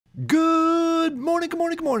Good morning, good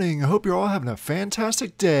morning, good morning. I hope you're all having a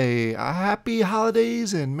fantastic day. Happy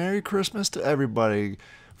holidays and Merry Christmas to everybody.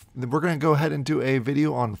 We're going to go ahead and do a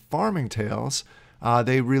video on farming tales.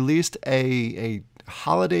 They released a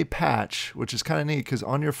holiday patch, which is kind of neat because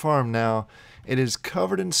on your farm now, it is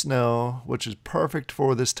covered in snow, which is perfect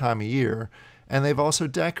for this time of year. And they've also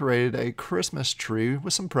decorated a Christmas tree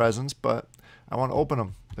with some presents, but I want to open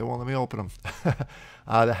them. They won't let me open them.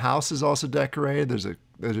 The house is also decorated. There's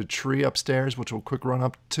a tree upstairs, which we'll quick run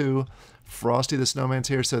up to. Frosty the Snowman's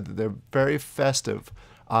here, so they're very festive.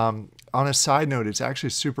 On a side note, it's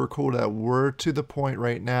actually super cool that we're to the point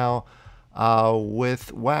right now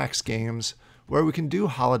with wax games where we can do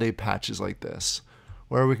holiday patches like this,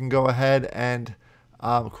 where we can go ahead and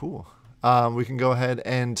we can go ahead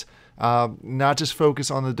and not just focus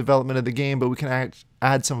on the development of the game, but we can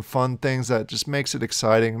add some fun things that just makes it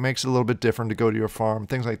exciting, makes it a little bit different to go to your farm,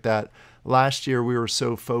 things like that. Last year, we were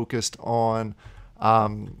so focused on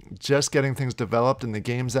just getting things developed, and the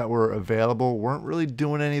games that were available weren't really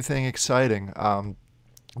doing anything exciting.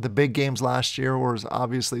 The big games last year was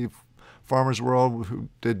obviously Farmers World, who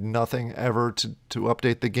did nothing ever to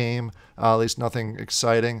update the game, at least nothing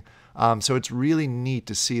exciting. So it's really neat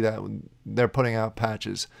to see that they're putting out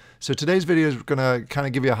patches. So today's video is going to kind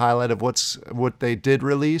of give you a highlight of what they did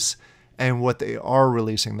release and what they are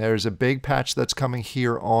releasing. There's a big patch that's coming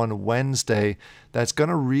here on Wednesday that's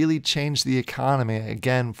going to really change the economy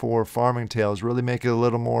again for Farming Tales, really make it a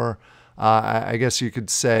little more, I guess you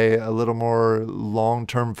could say, a little more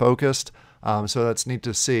long-term focused. So that's neat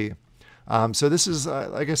to see. So this is,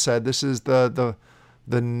 like I said, this is the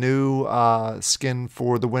new skin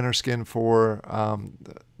for the winter skin for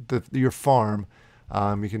your farm.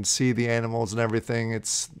 You can see the animals and everything.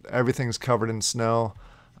 Everything's covered in snow.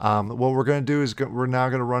 What we're going to do is we're now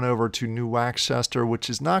going to run over to New Waxchester, which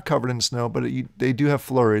is not covered in snow, but they do have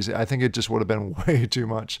flurries. I think it just would have been way too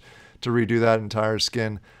much to redo that entire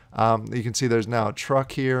skin. You can see there's now a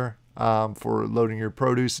truck here for loading your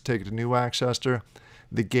produce to take it to New Waxchester.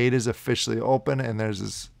 The gate is officially open, and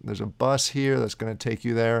there's a bus here that's going to take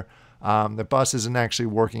you there. The bus isn't actually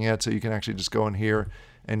working yet, so you can actually just go in here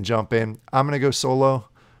and jump in. I'm going to go solo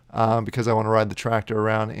because I want to ride the tractor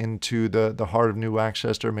around into the heart of New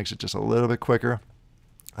Waxchester. It makes it just a little bit quicker.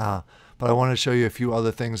 But I want to show you a few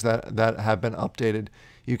other things that have been updated.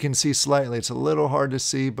 You can see slightly. It's a little hard to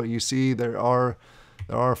see, but you see there are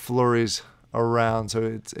flurries around, so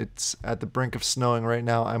it's at the brink of snowing right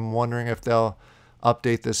now. I'm wondering if they'll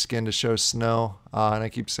update this skin to show snow, and I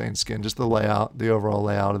keep saying skin, just the layout, the overall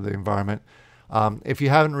layout of the environment. If you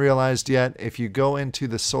haven't realized yet, if you go into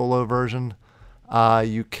the solo version,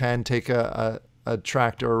 you can take a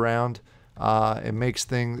tractor around. It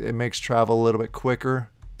makes travel a little bit quicker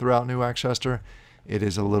throughout New Waxchester. It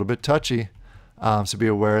is a little bit touchy, so be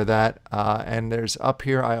aware of that. And there's up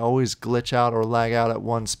here, I always glitch out or lag out at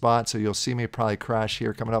one spot, so you'll see me probably crash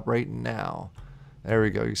here coming up right now. There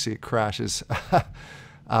we go. You see it crashes.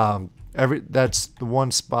 That's the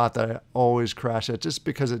one spot that I always crash at, just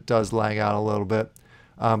because it does lag out a little bit.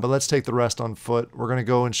 But let's take the rest on foot. We're going to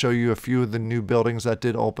go and show you a few of the new buildings that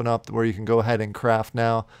did open up where you can go ahead and craft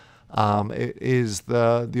now. It is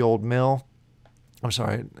the old mill. I'm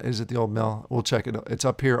sorry, is it the old mill? We'll check it. It's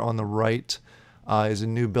up here on the right. Is a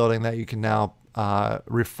new building that you can now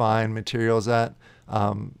refine materials at.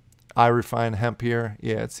 I refine hemp here.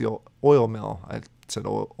 Yeah, it's the oil mill. I said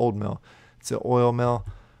old mill. It's the oil mill.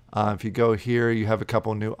 If you go here, you have a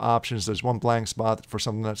couple new options. There's one blank spot for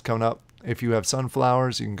something that's coming up. If you have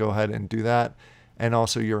sunflowers, you can go ahead and do that. And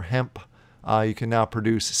also your hemp, you can now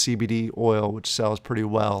produce CBD oil, which sells pretty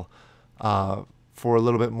well for a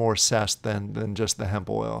little bit more cess than just the hemp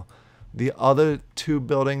oil. The other two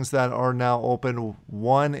buildings that are now open,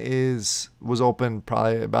 one was open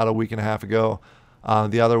probably about a week and a half ago.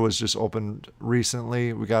 The other was just opened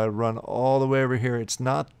recently. We got to run all the way over here. It's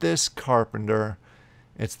not this carpenter.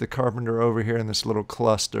 It's the carpenter over here in this little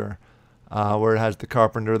cluster where it has the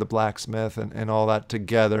carpenter, the blacksmith, and all that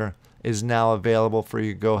together is now available for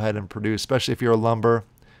you to go ahead and produce, especially if you're a lumber.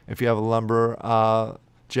 If you have a lumber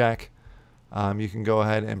jack, you can go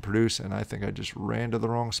ahead and produce. And I think I just ran to the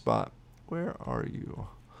wrong spot. Where are you?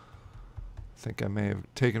 I think I may have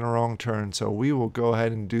taken a wrong turn, so we will go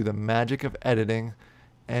ahead and do the magic of editing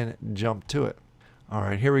and jump to it. All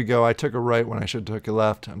right, here we go. I took a right when I should have took a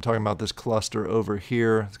left. I'm talking about this cluster over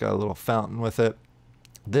here. It's got a little fountain with it.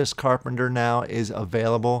 This carpenter now is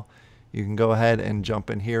available. You can go ahead and jump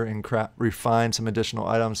in here and refine some additional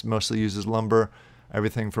items. Mostly uses lumber,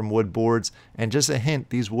 everything from wood boards. And just a hint,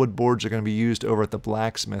 these wood boards are going to be used over at the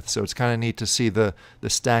blacksmith, so it's kind of neat to see the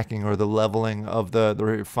stacking or the leveling of the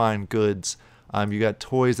refined goods. You got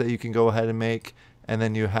toys that you can go ahead and make. And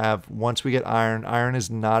then you have, once we get iron, iron is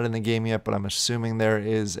not in the game yet, but I'm assuming there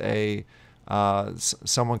is a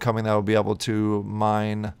someone coming that will be able to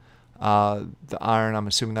mine the iron. I'm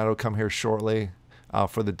assuming that'll come here shortly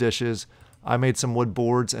for the dishes. I made some wood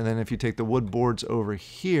boards, and then if you take the wood boards over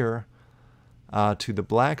here to the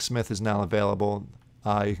blacksmith is now available.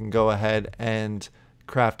 You can go ahead and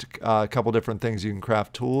craft a couple different things. You can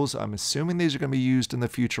craft tools. I'm assuming these are going to be used in the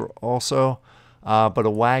future also. But a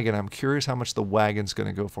wagon, I'm curious how much the wagon's going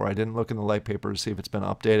to go for. I didn't look in the light paper to see if it's been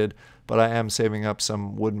updated, but I am saving up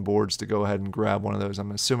some wooden boards to go ahead and grab one of those.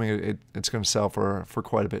 I'm assuming it's going to sell for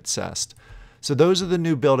quite a bit cessed. So those are the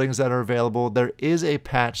new buildings that are available. There is a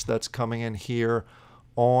patch that's coming in here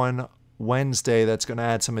on Wednesday that's going to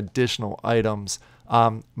add some additional items.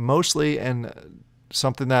 Mostly, and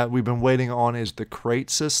something that we've been waiting on is the crate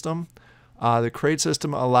system. The crate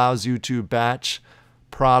system allows you to batch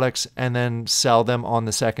products and then sell them on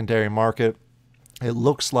the secondary market. It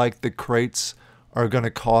looks like the crates are going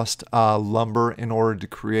to cost lumber in order to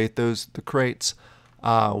create the crates,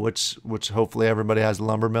 which hopefully everybody has a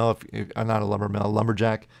lumber mill. Not a lumber mill, a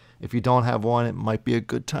lumberjack. If you don't have one, it might be a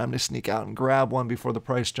good time to sneak out and grab one before the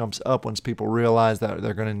price jumps up, once people realize that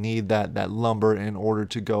they're going to need that lumber in order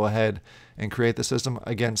to go ahead and create the system.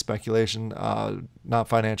 Again, speculation, not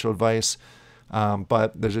financial advice.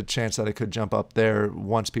 But there's a chance that it could jump up there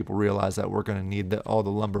once people realize that we're going to need all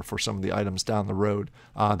the lumber for some of the items down the road.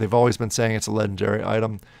 They've always been saying it's a legendary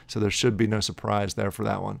item, so there should be no surprise there for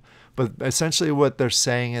that one. But essentially what they're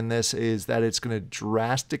saying in this is that it's going to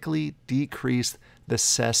drastically decrease the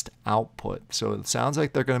cessed output. So it sounds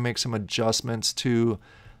like they're going to make some adjustments to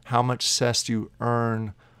how much cessed you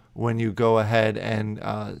earn when you go ahead and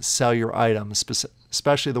sell your items,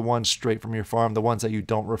 especially the ones straight from your farm, the ones that you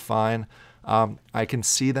don't refine. I can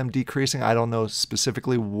see them decreasing. I don't know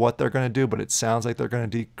specifically what they're going to do, but it sounds like they're going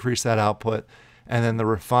to decrease that output. And then the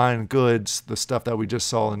refined goods, the stuff that we just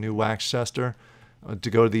saw, a new wax chester,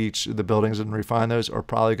 to go to each of the buildings and refine those, are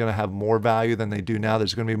probably going to have more value than they do now.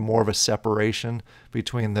 There's going to be more of a separation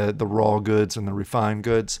between the raw goods and the refined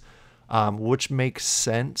goods, which makes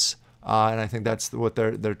sense. And I think that's what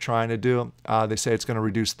they're trying to do. They say it's going to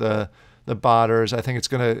reduce the botters. I think it's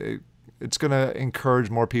going to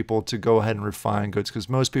encourage more people to go ahead and refine goods, because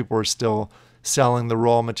most people are still selling the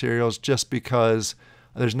raw materials just because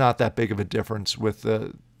there's not that big of a difference with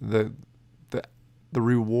the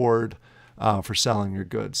reward for selling your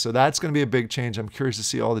goods. So that's going to be a big change. I'm curious to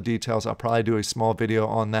see all the details. I'll probably do a small video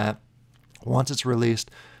on that once it's released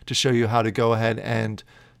to show you how to go ahead and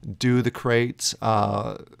do the crates,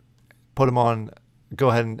 put them on, go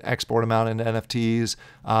ahead and export them out into NFTs,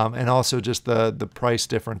 and also just the price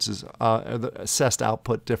differences, the assessed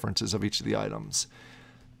output differences of each of the items.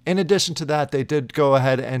 In addition to that, they did go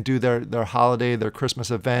ahead and do their holiday, their Christmas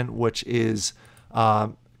event, which is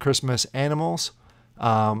Christmas animals.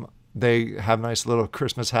 They have nice little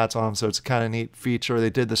Christmas hats on them, so it's a kind of neat feature. They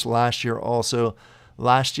did this last year also.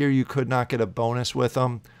 Last year, you could not get a bonus with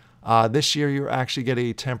them. This year, you actually get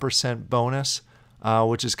a 10% bonus,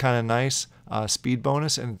 which is kind of nice. Speed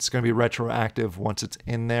bonus, and it's going to be retroactive once it's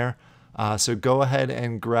in there. So go ahead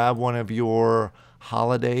and grab one of your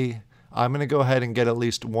holiday. I'm going to go ahead and get at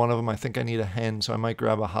least one of them. I think I need a hen, so I might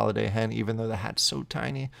grab a holiday hen, even though the hat's so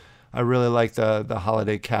tiny. I really like the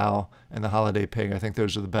holiday cow and the holiday pig. I think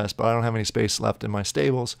those are the best, but I don't have any space left in my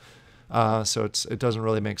stables, so it doesn't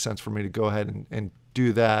really make sense for me to go ahead and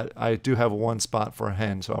do that. I do have one spot for a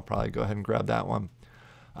hen, so I'll probably go ahead and grab that one.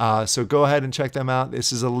 So go ahead and check them out.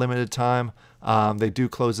 This is a limited time. They do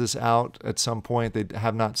close this out at some point. They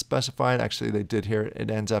have not specified. Actually, they did here. It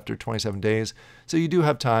ends after 27 days. So you do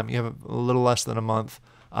have time. You have a little less than a month.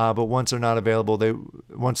 But once they're not available,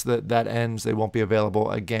 once that ends, they won't be available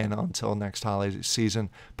again until next holiday season.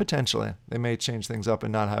 Potentially. They may change things up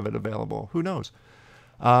and not have it available. Who knows?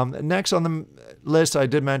 Next on the list, I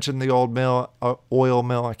did mention the oil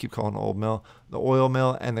mill. I keep calling it old mill. The oil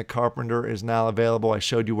mill and the carpenter is now available. I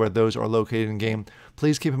showed you where those are located in game.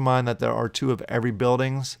 Please keep in mind that there are 2 of every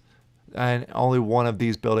buildings, and only one of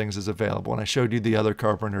these buildings is available. And I showed you the other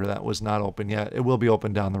carpenter that was not open yet. It will be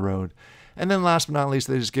open down the road. And then last but not least,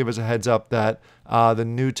 they just give us a heads up that the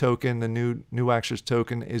new token, the new Axis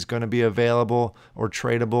token, is going to be available or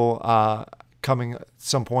tradable coming at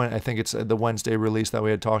some point. I think it's the Wednesday release that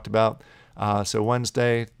we had talked about. So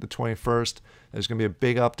Wednesday, the 21st, there's going to be a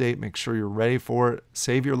big update. Make sure you're ready for it.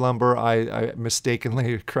 Save your lumber. I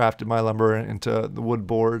mistakenly crafted my lumber into the wood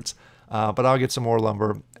boards, but I'll get some more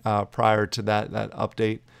lumber prior to that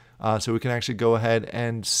update, so we can actually go ahead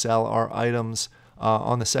and sell our items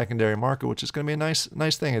on the secondary market, which is going to be a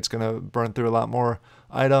nice thing. It's going to burn through a lot more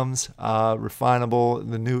items, refinable,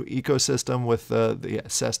 the new ecosystem with the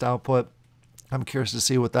assessed output. I'm curious to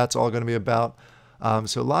see what that's all going to be about.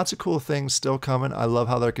 So lots of cool things still coming. I love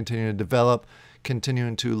how they're continuing to develop,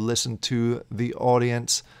 continuing to listen to the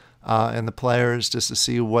audience and the players just to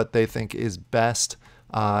see what they think is best,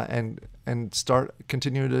 and start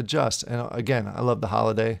continuing to adjust. And again, I love the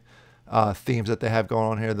holiday themes that they have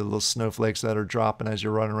going on here, the little snowflakes that are dropping as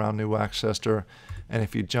you're running around New Waxchester. And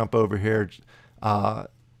if you jump over here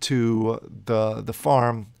to the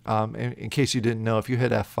farm, in case you didn't know, if you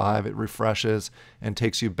hit F5, it refreshes and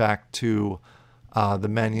takes you back to the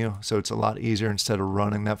menu, so it's a lot easier. Instead of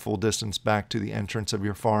running that full distance back to the entrance of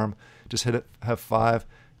your farm, just hit F5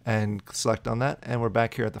 and select on that, and we're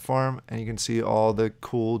back here at the farm, and you can see all the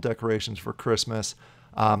cool decorations for Christmas.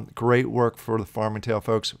 Great work for the Farming Tale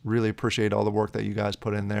folks. Really appreciate all the work that you guys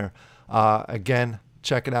put in there. Again,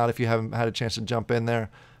 check it out if you haven't had a chance to jump in there,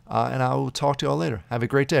 and I will talk to you all later. Have a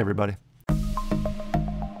great day, everybody.